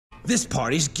This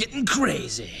party's getting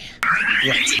crazy.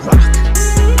 Let's rock.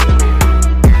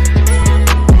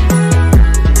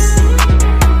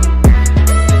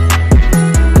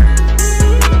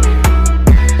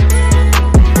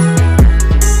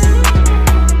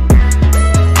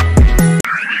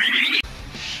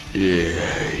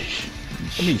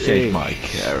 Let me change my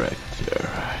character.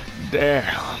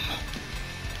 Damn.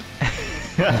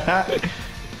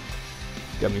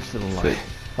 Got me feeling like.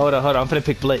 Hold on. I'm finna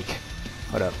pick Blake.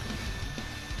 Hold up.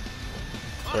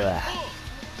 Hold up.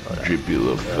 Drippy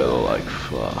little fella like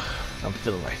fuck. I'm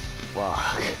feeling like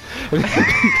fuck.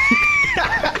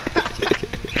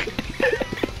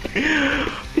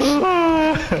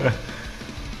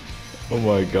 Oh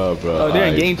my god, bro. Oh, they're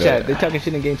in game chat. They're talking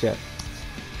shit in game chat.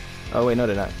 Oh wait, no,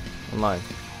 they're not. I'm lying.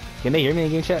 Can they hear me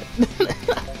in game chat?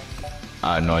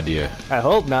 I have no idea. I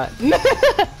hope not.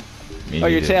 Oh,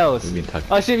 your Tails.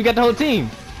 Oh shit, we got the whole team.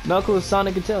 Knuckles,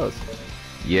 Sonic, and Tails.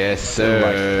 Yes,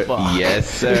 sir. Oh, yes,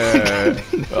 sir.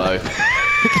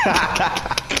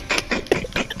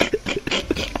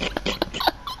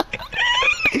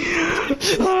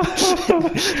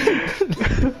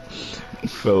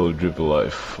 Fellow Drippy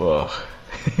like fuck.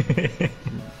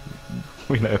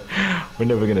 We're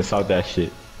never gonna solve that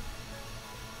shit.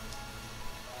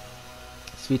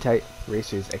 Sweet Type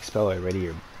Racers expel a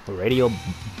radio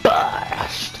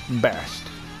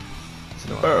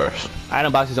burst.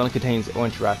 Item boxes only contains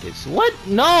orange rockets. What?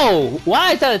 No!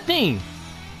 Why is that a thing?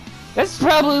 That's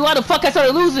probably why the fuck I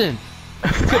started losing.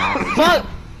 Fuck.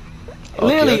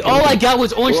 Literally, all I got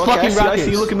was orange fucking rockets. I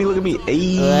see. Look at me.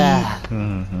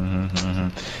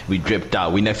 We dripped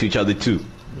out. We next to each other too.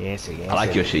 Yes, yes. I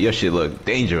like your shit. Your shit look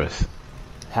dangerous.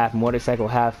 Half motorcycle,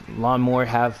 half lawnmower,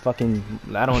 half fucking.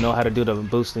 I don't know how to do the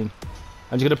boosting.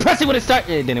 I'm just gonna press it when it starts.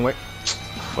 It didn't work.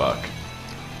 Fuck.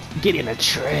 Get in the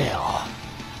trail.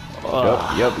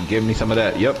 Yep. Give me some of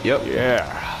that. Yep. Yeah.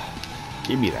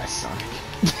 Give me that, Sonic.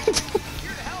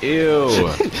 Ew.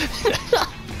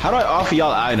 How do I offer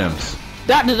y'all items?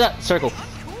 That circle.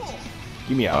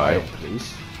 Give me an item,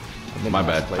 please. My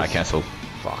bad. I canceled.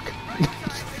 Fuck.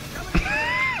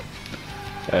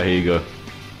 Here you go.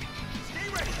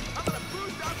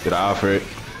 Did I offer it?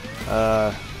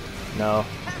 No.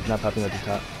 It's not popping at the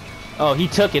top. Oh, he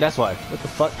took it. That's why. What the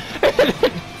fuck?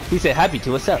 He said happy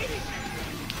to. What's up?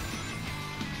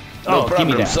 No give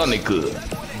me that. Sonic.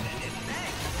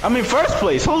 I'm in first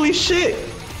place. Holy shit.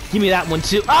 Give me that one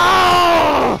too.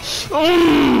 Oh!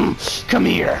 Come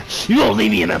here. You won't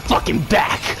leave me in the fucking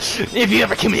back if you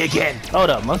ever kill me again. Hold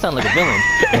up. I'm sounding like a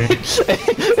villain.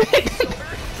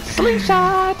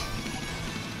 Slingshot.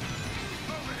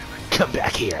 Come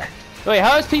back here. Wait,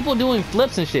 how is people doing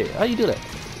flips and shit? How do you do that?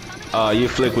 You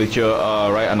flick with your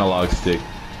right analog stick.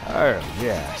 Oh,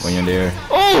 yes. When you're there.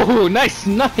 Oh, nice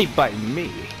snipe by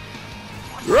me.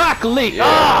 Rock Lee. Yes.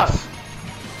 Ah!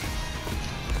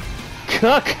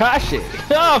 Kakashi.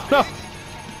 Oh, no.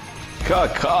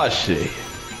 Kakashi.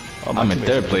 Oh, I'm in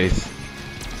third place.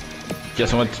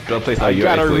 Just went to third place. I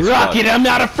got a rocket. I'm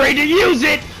not afraid to use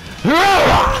it.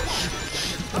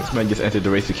 This man just entered the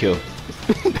race to kill.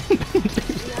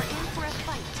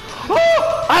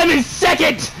 Oh, I'm in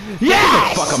second.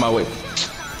 Yes. Fuck on my way.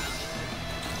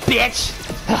 Bitch.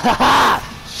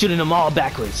 Shooting them all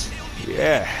backwards.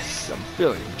 Yes, I'm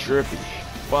feeling drippy.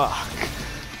 Fuck.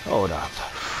 Hold up.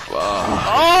 Fuck.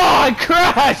 Oh, I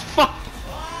crashed. Fuck.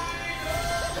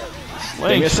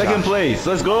 Give me a second place.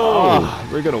 Let's go. Oh,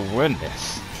 we're gonna win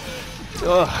this.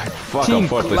 Oh, fuck, I'm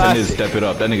fourth place. I need to step it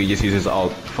up. That nigga just uses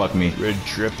alt. Fuck me. We're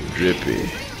drippy. Drippy.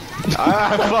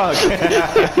 Fuck.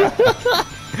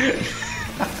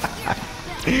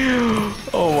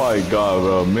 Oh my god,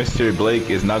 bro. Mr. Blake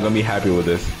is not gonna be happy with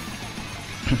this.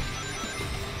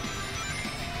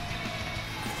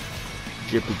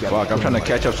 Fuck, I'm trying to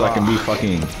catch up so I can be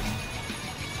fucking.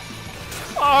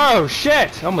 Oh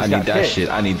shit! Almost I need that shit.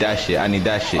 I need that shit.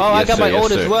 Oh, yes, I got my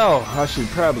ult as well. I should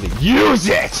probably use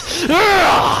it.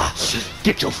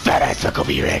 Get your fat ass back over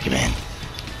here, Eggman.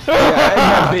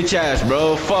 Yeah, Eggman bitch ass,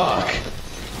 bro. Fuck.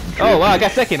 Oh wow, I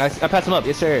got second. I passed him up.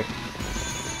 Yes sir.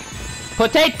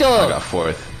 Potato. I got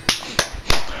fourth.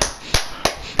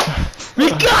 We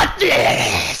got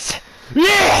this.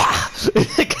 Yeah.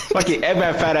 Fucking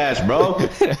Eggman fat ass, bro.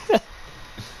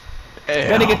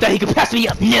 That nigga thought he could pass me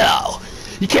up. No.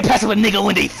 You can't pass up a nigga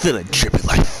when they feeling drippy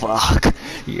like fuck.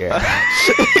 Yeah.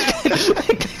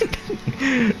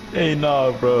 Hey,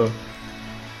 nah, bro.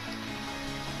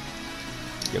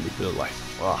 Got me feel like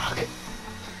fuck.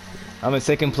 I'm in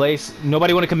second place.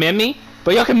 Nobody want to commend me?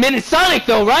 But y'all commended Sonic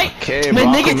though, right? Okay,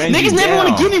 man, bro, niggas never want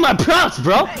to give me my props,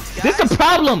 bro. This is a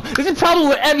problem. This is a problem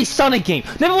with every Sonic game.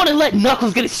 Never want to let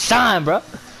Knuckles get his shine, bro.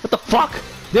 What the fuck?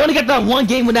 They only got that one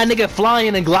game with that nigga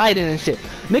flying and gliding and shit.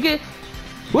 Nigga,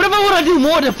 what if I wanna do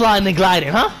more than flying and gliding,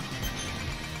 huh?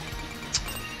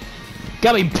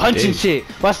 Got me punching shit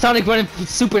while Sonic running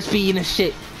super speed and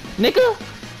shit. Nigga,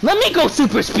 let me go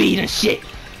super speed and shit.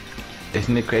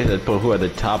 Isn't it crazy that people who are at the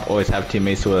top always have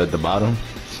teammates who are at the bottom?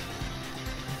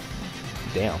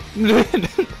 Damn.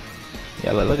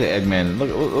 Yeah, look at Eggman.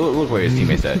 Look where his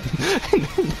teammates at.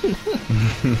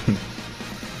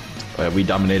 Alright, we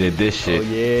dominated this shit. Oh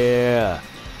yeah.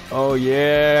 Oh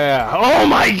yeah. Oh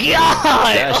my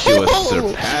god. That shit was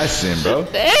surpassing, bro.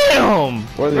 Damn.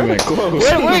 Wasn't even close.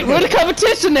 Where the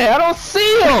competition at? I don't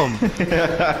see him.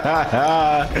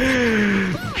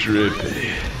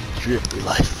 Drippy. Drippy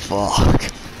like fuck.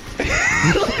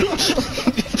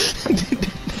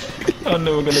 I'm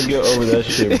never gonna get over that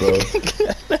shit, bro.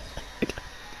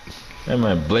 That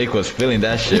man Blake was feeling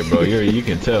that shit, bro. You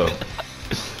can tell.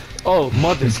 Oh,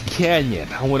 Mother's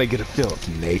Canyon. I want to get a feel of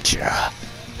nature.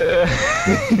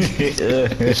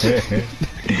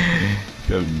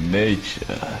 Of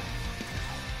nature.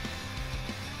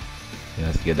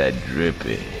 Let's get that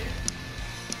drippy.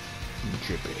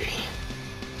 Drippy.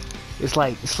 It's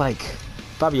like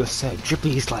Fabio said.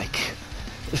 Drippy is like,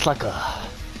 it's like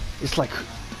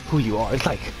who you are. It's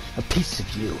like a piece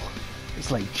of you. It's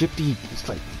like Drippy. It's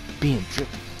like being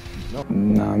Drippy. You know?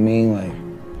 Nah, I mean, like,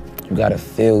 you gotta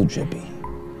feel Drippy.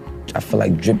 I feel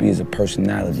like Drippy is a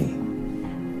personality.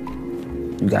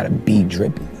 You gotta be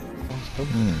Drippy.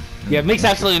 Yeah, it makes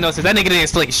absolutely no sense. That nigga didn't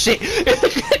explain shit.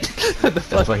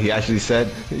 That's what he actually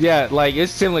said? Yeah, like,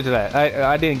 it's similar to that.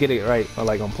 I didn't get it right, or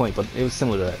like on point, but it was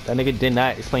similar to that. That nigga did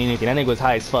not explain anything. That nigga was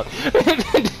high as fuck.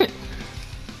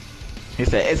 He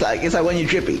said, it's like when you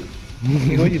drippy.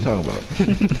 What are you talking about?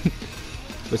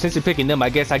 But since you're picking them, I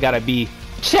guess I gotta be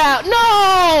Chow.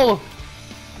 No!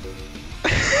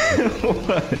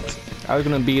 What? I was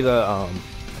gonna be the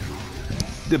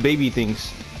baby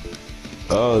things.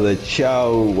 Oh, the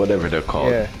Chow, whatever they're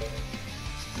called. Yeah.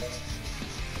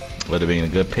 Would have been a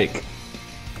good pick.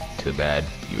 Too bad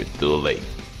you were too late.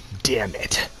 Damn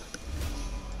it.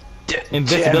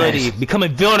 Invisibility,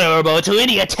 becoming vulnerable to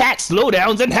any attacks,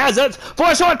 slowdowns, and hazards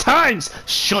for short times.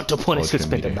 Short opponents could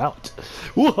spin them out.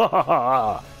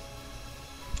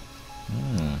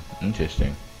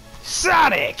 Interesting.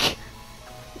 Sonic!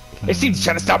 It seems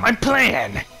trying to stop my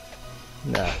plan.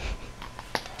 Nah.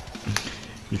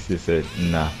 He just said,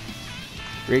 nah.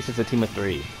 Race is a team of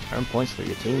 3. Earn points for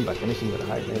your team by finishing with a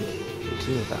high rank. Your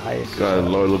team with the highest. God,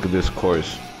 Lord, look at this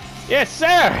course. Yes,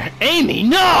 sir! Amy,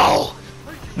 no!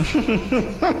 Good.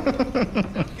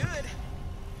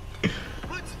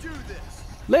 Let's do this.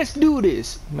 Let's do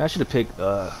this! Man, I should have picked,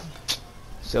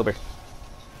 Silver.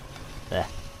 Yeah.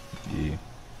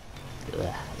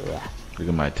 Look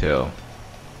at my tail.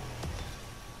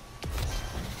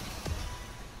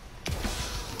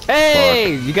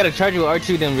 Hey! Fuck. You gotta charge it with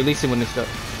R2, then release it when it's up.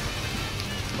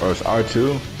 Or it's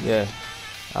R2? Yeah.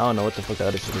 I don't know what the fuck the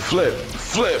other shit is.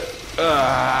 Flip!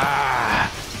 Ah!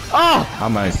 Oh! How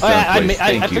am I in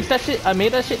I fixed that shit? I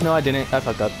made that shit? No, I didn't. I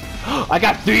fucked up. I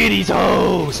got 3 of these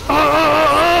hoes!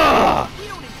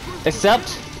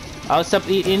 Except, I'll accept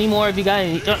any more if you got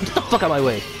any. Get the fuck out of my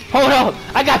way. Hold on!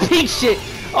 I got pink shit!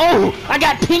 Oh! I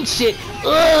got pink shit!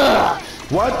 Ugh!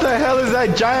 What the hell is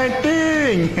that giant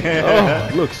thing? Oh,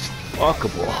 looks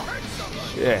fuckable.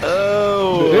 Shit.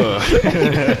 Oh!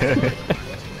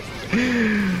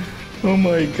 Oh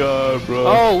my god, bro.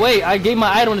 Oh, wait, I gave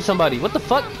my item to somebody. What the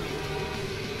fuck?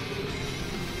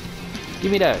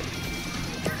 Give me that.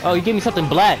 Oh, you gave me something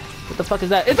black. What the fuck is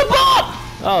that? It's a bomb!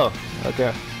 Oh,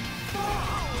 okay.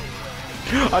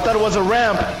 I thought it was a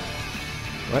ramp.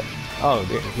 What? Oh,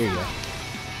 there, here you go.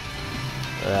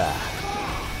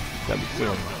 Got me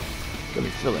feeling. Got me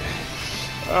feeling.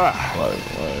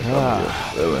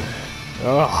 Feeling.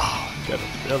 Oh, got me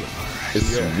feeling.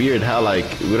 It's weird how like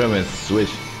we don't even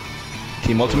switch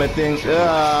team ultimate thing. Get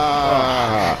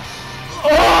on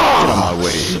my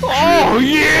way. Oh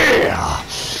yeah!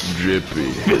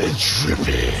 Drippy.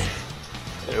 Drippy.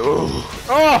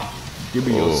 Oh! Give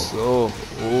me your soul.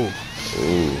 Oh.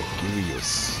 Give me your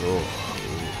soul.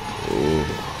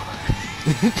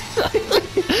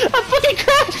 I fucking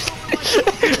crashed!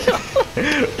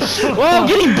 Well, I'm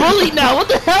getting bullied now. What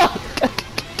the hell?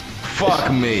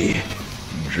 Fuck me.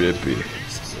 Drippy.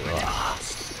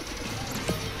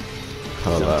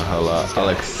 Holla. I'll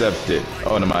accept it.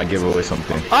 Oh no, I give away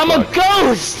something. I'm a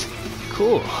ghost!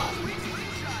 Cool.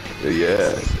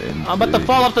 Yes. I'm about to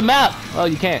fall off the map. Oh,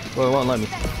 you can't. Well, it won't let me.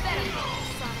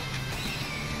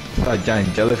 A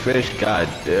giant jellyfish? God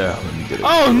damn. Let me get it.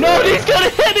 Oh no, he's gonna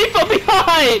hit me from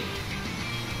behind!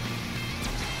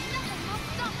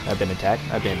 I've been attacked.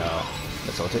 I've been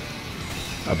Assaulted.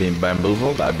 I've been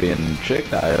bamboozled. I've been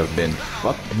tricked. I have been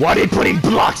fucked. Why are they putting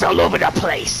blocks all over the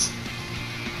place?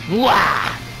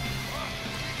 Why?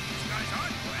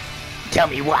 Tell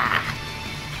me why.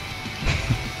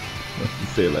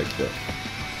 Say it like that.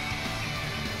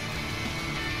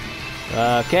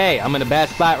 Okay, I'm in a bad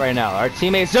spot right now. Our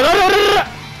teammates. Our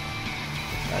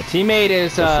teammate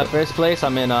is first place.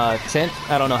 I'm in 10th.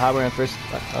 I don't know how we're in first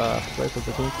place with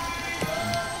the team.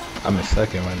 I'm in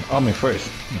second right now. I'm in first.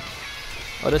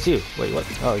 Oh, that's you. Wait, what?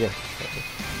 Oh, yeah.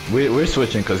 We're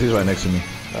switching because he's right next to me.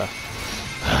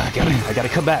 I gotta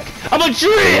come back. I'm a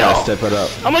drill! Yeah, step it up.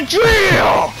 I'm a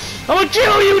drill! I'm a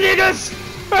drill, you niggas!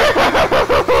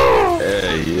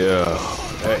 Hey, yo.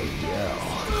 Hey, yo.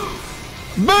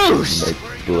 Boost!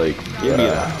 Blake, Give me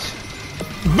that.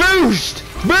 Boost!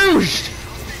 Boost!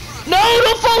 No,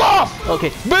 don't fall off!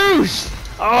 Okay, boost!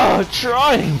 Oh,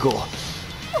 triangle.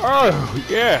 Oh,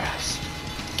 yes.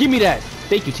 Give me that.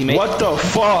 Thank you, teammate. What the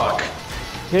fuck?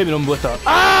 Hitting him with a...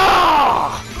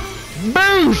 Ah!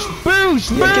 Boost!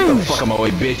 Boost! Yeah, get the boost! fuck out of my way,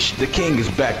 bitch. The king is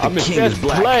back. The I'm in king is fifth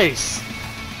black. place.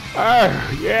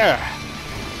 Oh, yeah.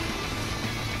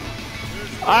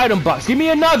 Item box. Give me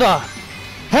another.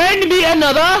 Hand me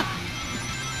another.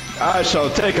 I shall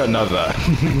take another.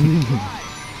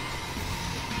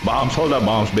 Bombs, hold up,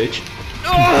 bombs, bitch.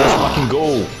 Let's fucking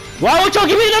go. Why won't y'all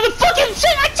give me another fucking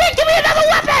shit? I said give me another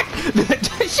weapon.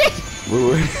 Shit.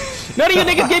 None of you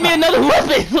niggas gave me another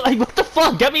weapon. Like, what the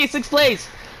fuck? Got me in 6th place.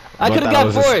 I could have got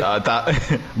 4th.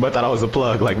 But thought I was a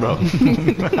plug, like, bro.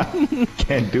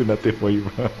 Can't do nothing for you,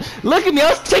 bro. Look at me, I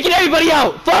was taking everybody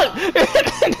out. Fuck.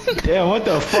 Damn, what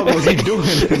the fuck was he doing?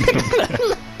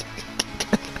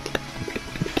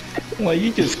 Well,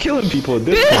 you just killing people at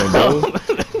this point, bro.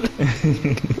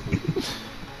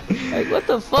 Like, what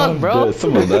the fuck, bro? Dead.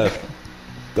 Someone left.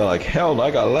 They're like, hell,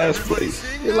 I got last place.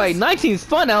 You're like 19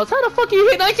 spun outs. How the fuck you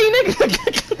hit 19 niggas?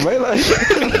 Right, like,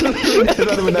 there's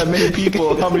not even that many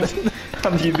people. How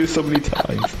did you do so many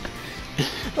times?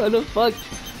 What the fuck?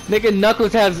 Nigga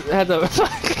Knuckles has a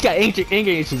got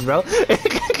anger issues, bro.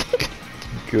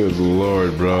 Good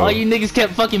lord, bro. All you niggas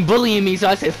kept fucking bullying me, so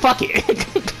I said fuck it.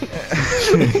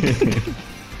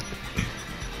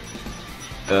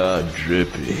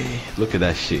 Drippy. Look at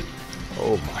that shit.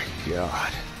 Oh my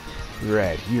god.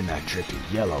 Red, you're not Drippy.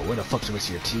 Yellow, where the fuck's the rest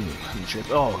of your team?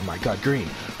 Drippy. Oh my god, green.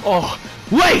 Oh,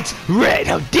 wait! Red,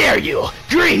 how dare you!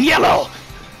 Green, yellow!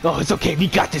 Oh, it's okay, we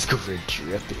got this cover,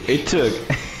 Drippy. It took.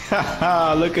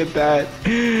 Look at that.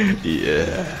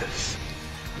 Yes.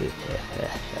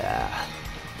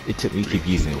 It took me. Keep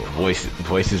using voice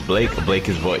is Blake. Blake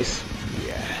is voice.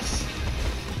 Yes.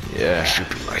 Yeah.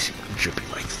 Drippy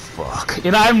like fuck.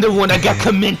 And I'm the one that got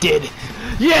commented.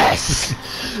 Yes!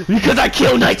 Because I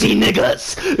killed 19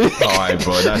 niggas! Alright,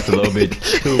 bro, that's a little bit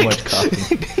too much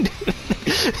coffee.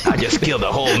 I just killed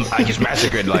the whole. I just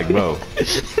massacred, like, bro.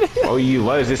 Oh,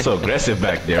 why is this so aggressive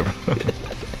back there, bro?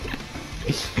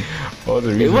 What was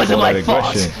the reason It wasn't for that my fault.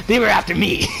 aggression? They were after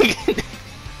me.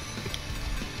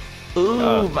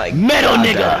 Ooh, my Metal God,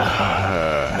 nigga! that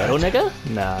hurt. Metal nigga?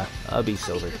 Nah, I'll be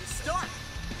silver.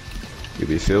 You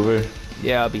be silver?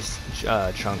 Yeah, I'll be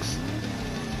Trunks.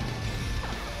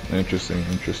 Interesting.